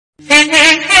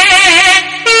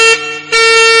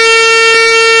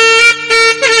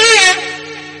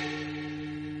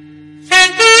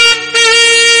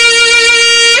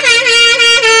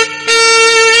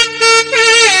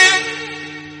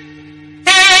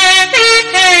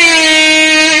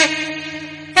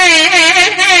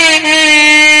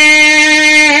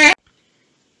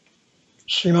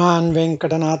श्रीमान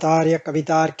वेंकटनाथार्य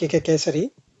कवितार्किक केसरी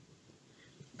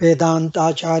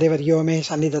वेदांताचार्य वर्यो में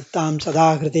सन्निधत्तां सदा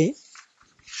हृदि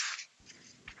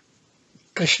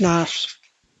Krishna's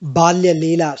balya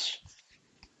leelas,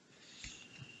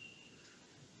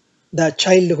 the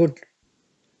childhood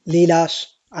leelas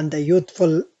and the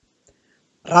youthful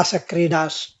rasa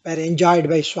kridas were enjoyed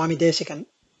by Swami Desikan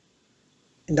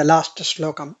in the last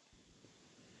slokam.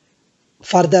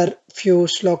 Further few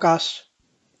slokas,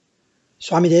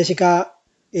 Swami Desika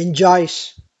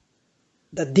enjoys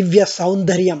the Divya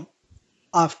Saundaryam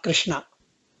of Krishna.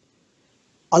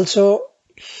 Also,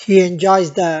 he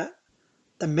enjoys the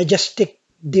majestic,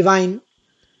 divine,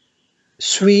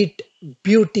 sweet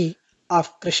beauty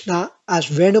of Krishna as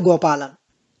Venugopalan.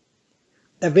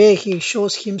 The way he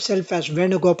shows himself as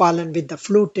Venugopalan with the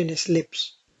flute in his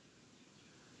lips.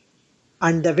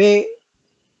 And the way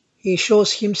he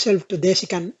shows himself to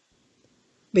Desikan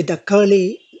with the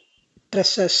curly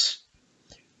tresses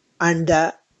and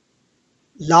the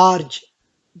large,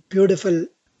 beautiful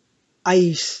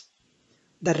eyes,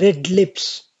 the red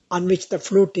lips on which the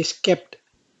flute is kept,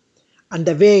 and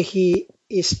the way he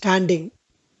is standing,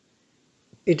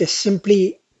 it is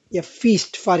simply a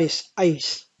feast for his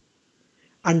eyes.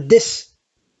 And this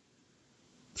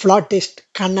flautist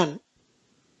Kannan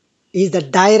is the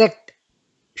direct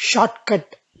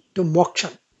shortcut to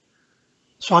moksha.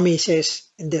 Swami says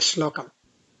in this slokam,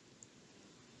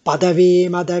 Padavi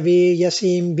Madhavi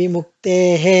Yasim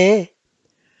Vimuktehe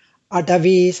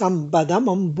Atavi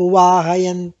Sampadam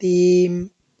Ambuvahayantim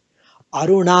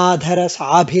Arunadhara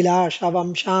Sabhilasha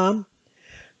Vamsham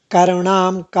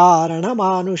Karunam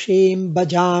Karanamanushim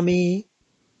Bhajami.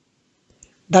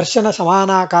 Darshana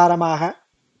Samana Karamaha.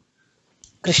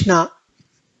 Krishna,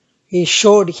 he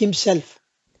showed himself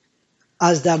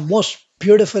as the most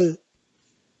beautiful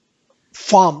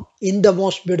form, in the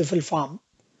most beautiful form.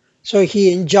 So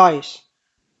he enjoys.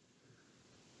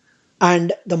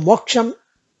 And the moksham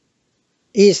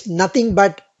is nothing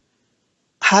but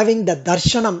having the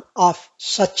darshanam of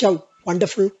such a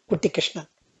wonderful Kuti Krishna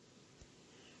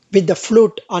with the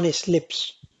flute on his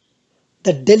lips.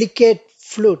 The delicate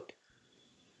flute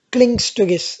clings to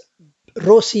his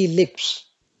rosy lips.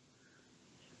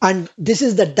 And this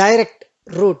is the direct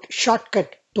route,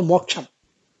 shortcut to moksham.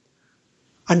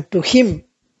 And to him,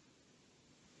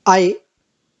 I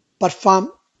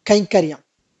perform kainkaryam.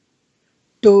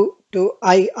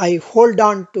 I hold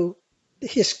on to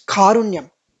his karunyam,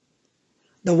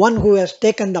 the one who has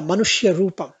taken the manushya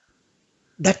rupam,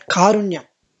 that karunyam.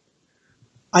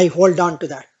 I hold on to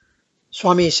that.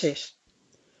 Swami says,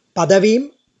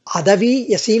 Padavim Adavi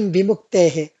Yasim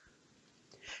Vimuktehe.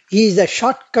 He is a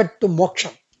shortcut to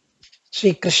moksha.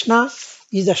 Sri Krishna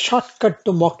is a shortcut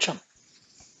to moksha.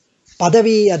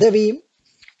 Padavi Adavi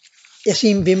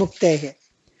Yasim Vimuktehe.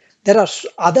 There are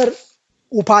other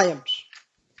upayams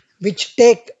which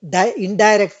take the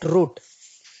indirect route.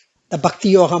 The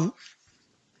Bhakti Yogam,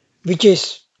 which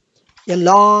is a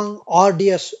long,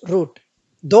 arduous route,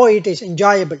 though it is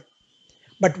enjoyable,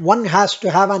 but one has to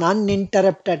have an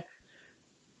uninterrupted,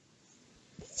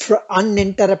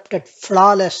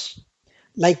 flawless,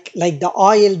 like the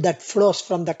oil that flows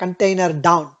from the container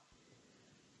down,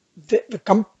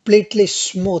 completely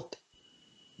smooth,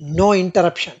 no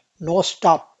interruption, no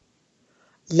stop.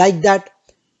 Like that,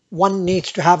 one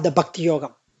needs to have the Bhakti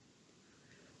Yogam.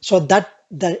 So that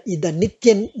the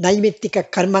Nitya Naimittika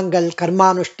Karmangal,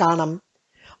 Karmanushtanam,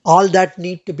 all that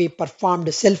need to be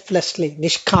performed selflessly,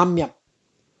 Nishkamyam.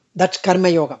 That's Karma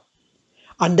Yoga.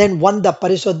 And then one, the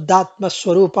Parisuddhatma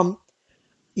Swarupam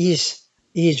is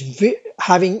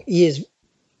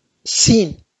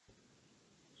seen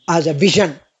as a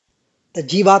vision, the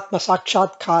Jivatma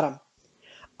Sakshatkaram,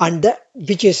 and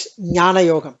which is Jnana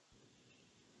Yogam.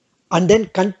 And then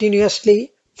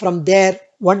continuously from there,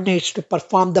 one needs to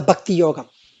perform the Bhakti Yogam.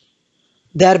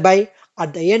 Thereby,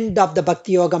 at the end of the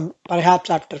Bhakti Yogam, perhaps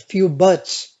after few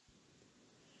births,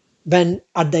 when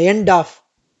at the end of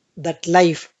that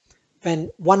life,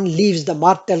 when one leaves the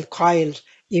mortal coils,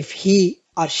 if he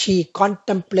or she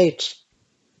contemplates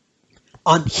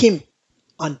on him,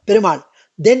 on Perumal,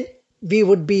 then we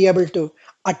would be able to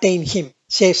attain him,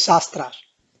 says Shastras,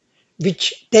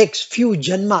 which takes few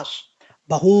janmas,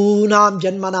 bahunam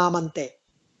janmanamante.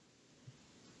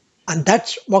 And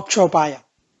that's mokshopaya.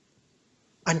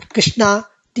 And Krishna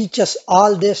teaches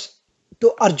all this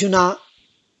to Arjuna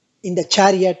in the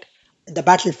chariot, in the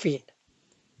battlefield.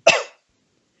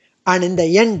 And in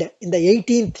the end, in the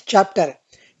 18th chapter,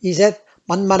 he said,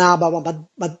 Manmana bhava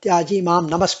madhyaji mam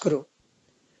namaskuru.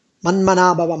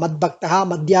 Manmana bhava madbhaktaha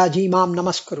madhyaji mam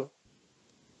namaskuru.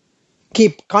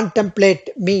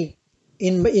 Contemplate me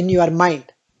in your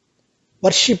mind.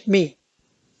 Worship me.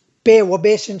 Pay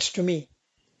obeisance to me.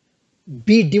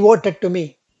 Be devoted to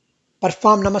me.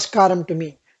 Perform namaskaram to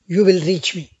me. You will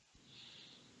reach me.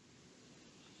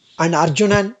 And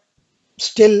Arjuna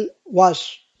still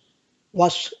was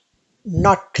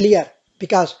not clear,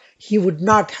 because he would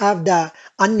not have the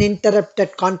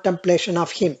uninterrupted contemplation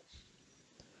of him.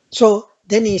 So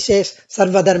then he says,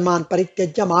 Sarva dharman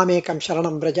parityajya mamekam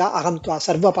sharanam vraja aham tva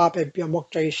sarva papebhyo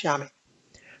mokshayishyami.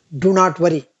 Do not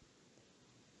worry.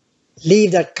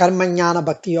 Leave that karma jnana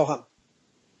bhakti yoham.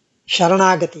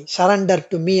 Sharanagati, surrender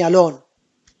to me alone.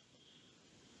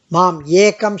 Mam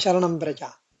ekam sharanam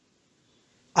vraja.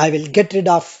 I will get rid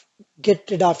of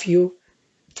you.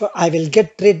 I will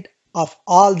get rid of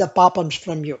all the papams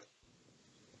from you.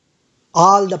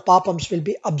 All the papams will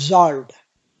be absolved.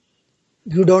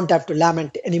 You don't have to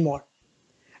lament anymore.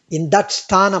 In that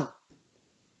sthanam,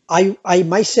 I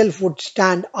myself would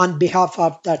stand on behalf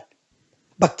of that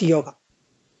bhakti yoga.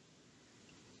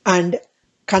 And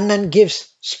Kannan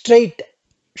gives straight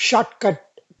shortcut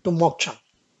to moksha,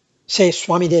 says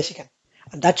Swami Desikan.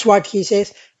 And that's what he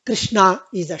says. Krishna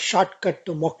is a shortcut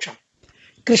to moksha.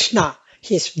 Krishna,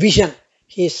 his vision,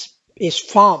 his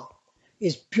form,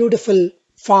 his beautiful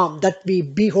form that we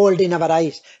behold in our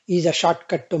eyes, is a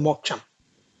shortcut to moksha.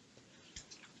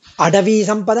 Adavi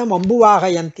sampadam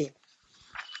ambuvahayanti.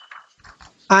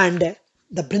 And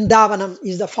the Vrindavanam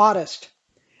is the forest.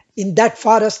 In that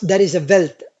forest there is a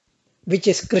wealth, which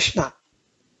is Krishna.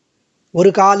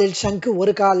 Oru kaalil Shankhu,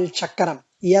 oru kaalil Chakram.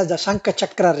 He has the Shankha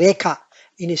Chakra Rekha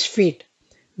in his feet,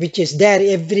 which is there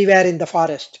everywhere in the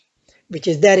forest, which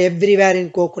is there everywhere in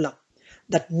Gokulam.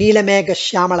 That Neelamegha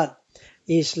Shyamalan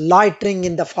is loitering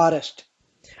in the forest,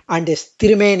 and his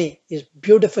Tirumeni, his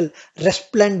beautiful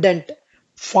resplendent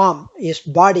form, his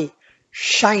body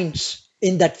shines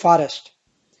in that forest,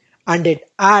 and it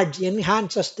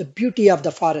enhances the beauty of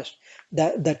the forest.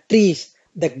 The trees,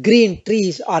 the green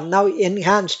trees are now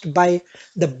enhanced by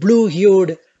the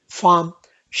blue-hued form,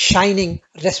 shining,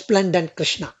 resplendent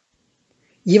Krishna.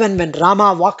 Even when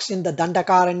Rama walks in the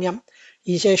Dandakaranyam,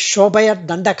 he says, Shobhayat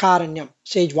Dandakaranyam,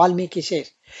 Sage Valmiki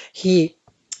says. He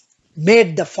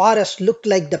made the forest look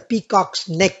like the peacock's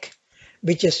neck,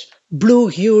 which is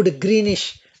blue-hued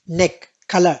greenish neck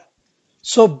color.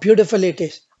 So beautiful it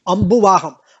is.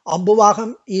 Ambuvaham.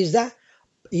 Ambuvaham is the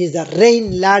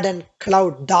rain-laden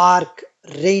cloud, dark,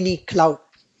 rainy cloud.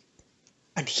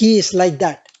 And he is like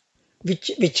that,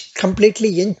 which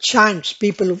completely enchants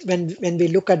people when we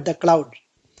look at the cloud.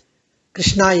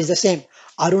 Krishna is the same.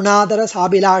 Arunadara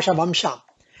Sabilasha Vamsha.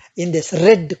 In this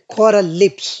red coral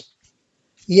lips,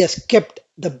 he has kept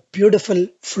the beautiful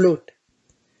flute.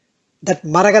 That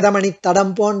Maragadamani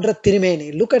Tadampondra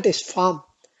Tirumeni. Look at his form.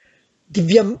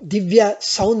 Divya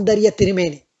Saundarya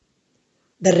Tirumeni.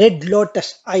 The red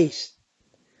lotus eyes.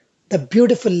 The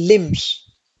beautiful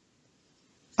limbs.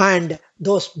 And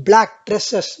those black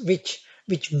tresses which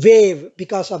wave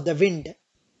because of the wind.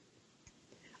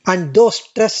 And those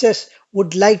tresses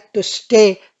would like to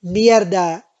stay near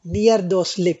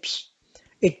those lips.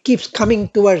 It keeps coming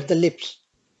towards the lips.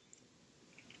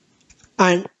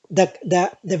 And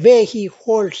the way he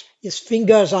holds his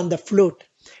fingers on the flute,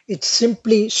 it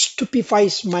simply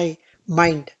stupefies my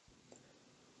mind.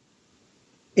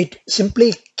 It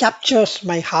simply captures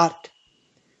my heart.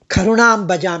 Karunam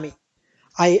bhajami.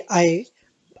 I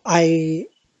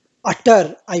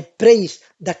praise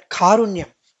that karunyam.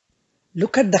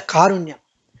 Look at the karunyam.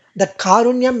 That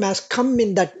karunyam has come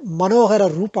in that manohara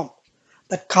rupam.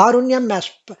 That karunyam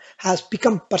has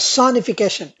become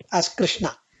personification as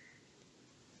Krishna.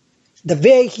 The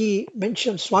way he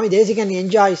mentions, Swami Desikan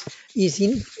enjoys, is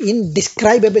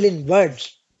indescribable in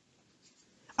words.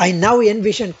 I now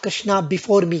envision Krishna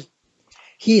before me.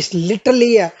 He is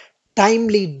literally a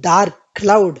timely dark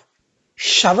cloud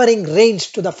showering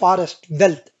rains to the forest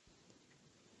wealth.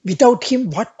 Without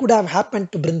him, what could have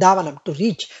happened to Vrindavanam to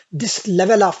reach this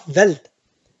level of wealth?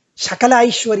 Sakala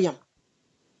Aishwaryam.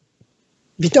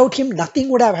 Without him, nothing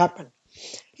would have happened.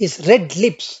 His red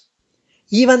lips,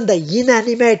 even the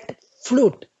inanimate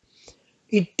flute,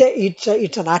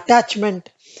 it's an attachment,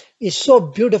 is so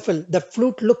beautiful. The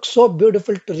flute looks so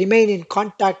beautiful to remain in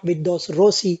contact with those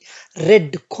rosy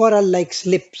red coral-like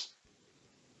lips,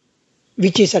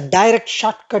 which is a direct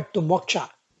shortcut to moksha,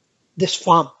 this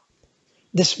form.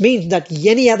 This means that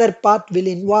any other path will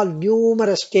involve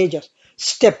numerous stages,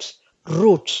 steps,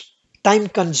 routes, time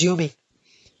consuming,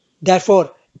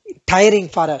 therefore tiring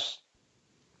for us.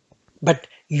 But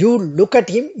you look at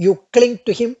him, you cling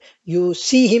to him, you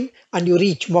see him, and you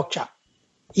reach moksha.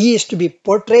 He is to be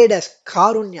portrayed as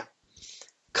Karunya,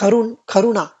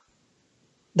 Karuna,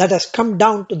 that has come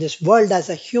down to this world as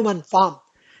a human form.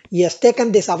 He has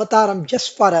taken this avataram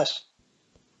just for us.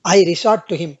 I resort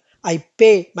to him. I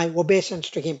pay my obeisance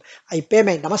to him. I pay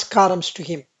my namaskarams to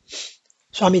him.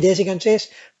 Swami Desikan says,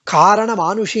 Karana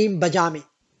Manushim Bajami.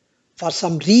 For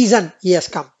some reason he has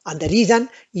come. And the reason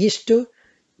is to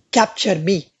capture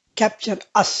me, capture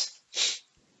us.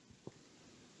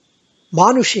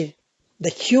 Manushim, the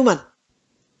human,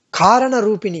 Karana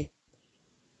Rupini.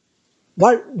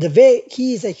 But the way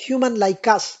he is a human like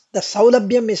us, the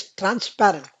Saulabhyam is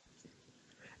transparent.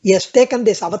 He has taken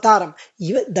this avataram,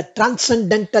 the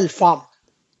transcendental form,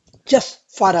 just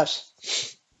for us.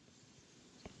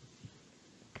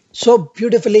 So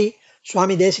beautifully,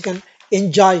 Swami Desikan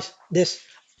enjoys this.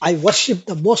 I worship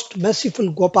the most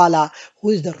merciful Gopala,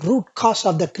 who is the root cause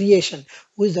of the creation,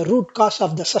 who is the root cause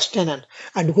of the sustenance,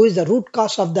 and who is the root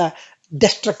cause of the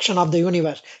destruction of the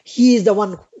universe. He is the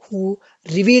one who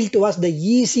revealed to us the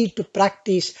easy to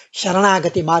practice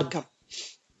Sharanagati Margam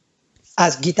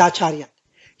as Gita Acharyan.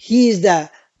 He is the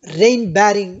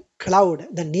rain-bearing cloud,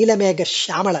 the Nilamega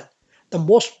Shamalan, the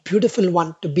most beautiful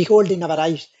one to behold in our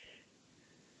eyes.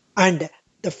 And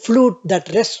the flute that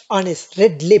rests on his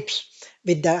red lips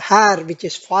with the hair which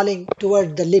is falling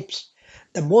toward the lips,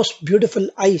 the most beautiful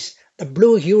eyes, the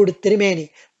blue-hued Tirumeni,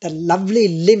 the lovely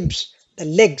limbs, the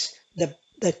legs,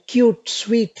 the cute,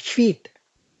 sweet feet.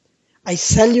 I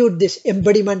salute this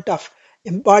embodiment of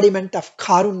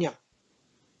Karunyam.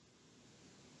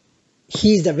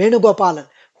 He is the Venugopalan,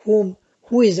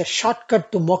 who is a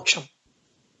shortcut to moksham.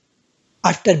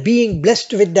 After being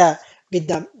blessed with the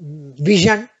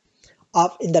vision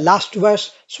of, in the last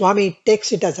verse, Swami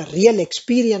takes it as a real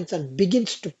experience and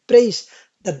begins to praise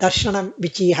the darshanam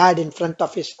which he had in front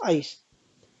of his eyes.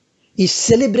 He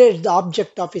celebrates the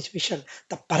object of his vision,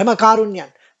 the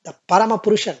Paramakarunyan, the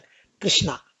Paramapurushan,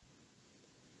 Krishna.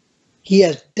 He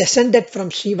has descended from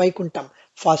Sri Vaikuntham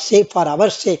for our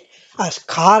sake as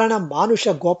Karana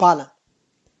Manusha Gopalan,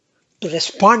 to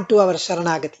respond to our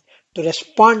Saranagati, to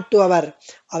respond to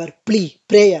our plea,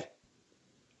 prayer,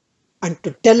 and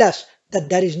to tell us that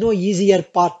there is no easier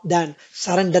path than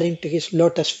surrendering to his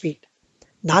lotus feet.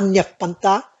 Nanya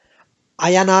Panta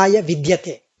Ayanaya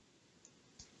Vidyate.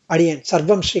 Adiyen.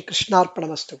 Sarvam Shri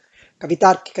Krishnarpanamastu.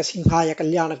 Kavitarkika Sinhaya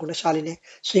Kalyana Gunashaline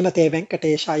Srimathe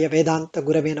Venkateshaya Vedanta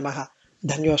Gurave Namaha.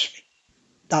 Dhanyosmi.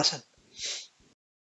 Daasan.